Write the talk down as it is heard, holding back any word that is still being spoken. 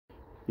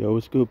Yo,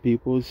 what's good,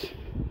 peoples?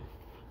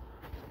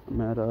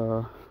 I'm at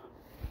the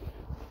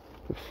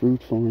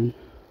fruit farm.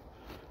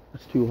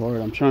 That's too hard.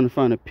 I'm trying to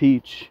find a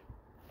peach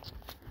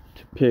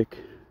to pick.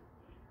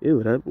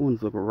 Ew, that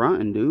one's looking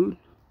rotten, dude.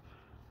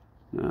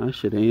 Nah, that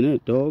shit ain't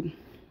it, dog.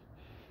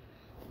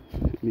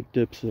 Let me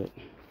dip it.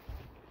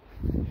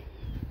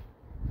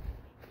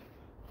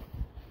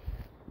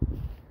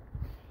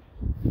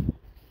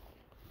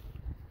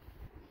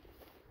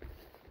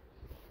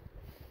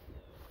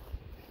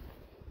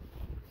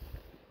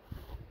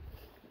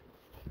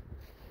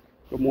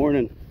 Good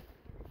morning.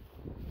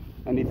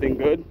 Anything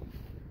good?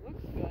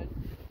 Looks good.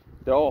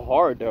 They're all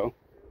hard, though.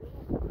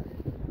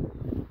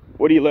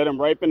 What do you let them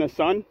ripen in the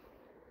sun?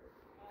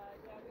 Yeah,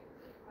 we can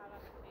keep them out on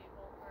the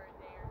table for a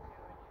day or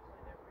two, and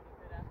usually they're pretty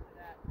good after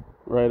that.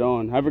 Right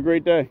on. Have a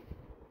great day.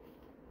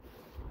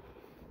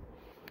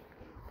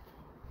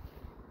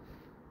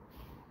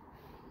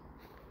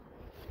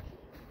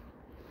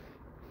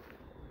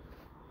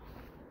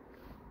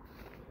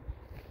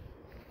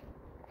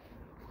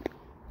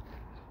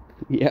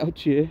 We out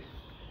here.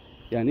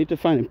 Yeah, I need to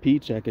find a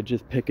peach I could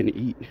just pick and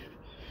eat.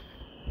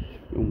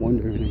 I'm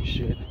wondering and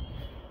shit.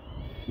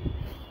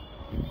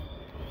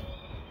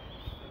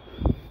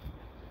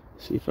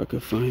 See if I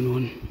could find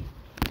one.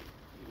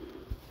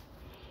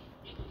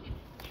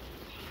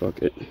 Fuck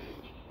it.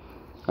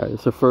 Alright,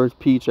 it's the first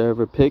peach I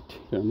ever picked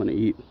that I'm gonna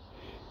eat.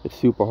 It's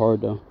super hard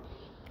though.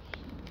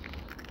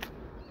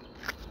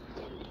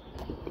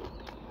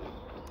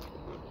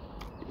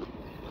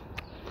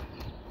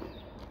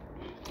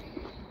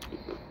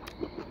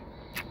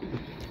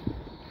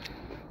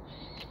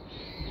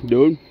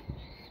 Dude,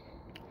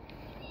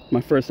 my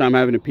first time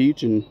having a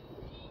peach and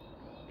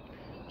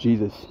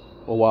Jesus,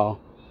 a while.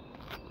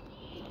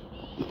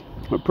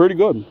 But pretty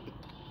good.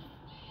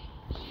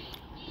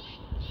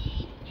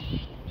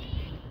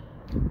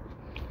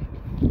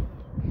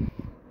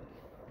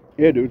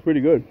 Yeah, dude,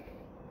 pretty good.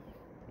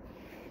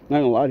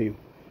 Not gonna lie to you.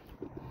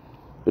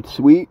 It's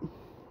sweet.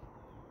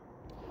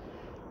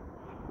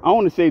 I don't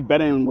want to say it's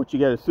better than what you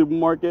get at a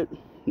supermarket.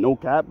 No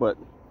cap, but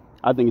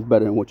I think it's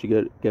better than what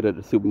you get at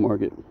a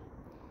supermarket.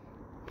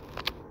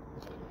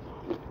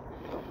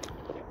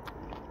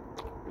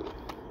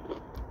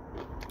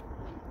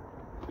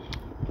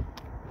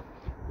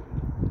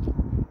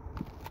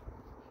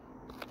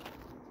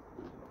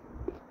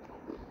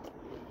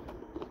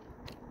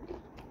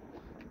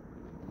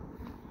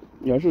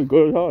 Yeah, this is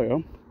good as hell,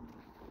 yo.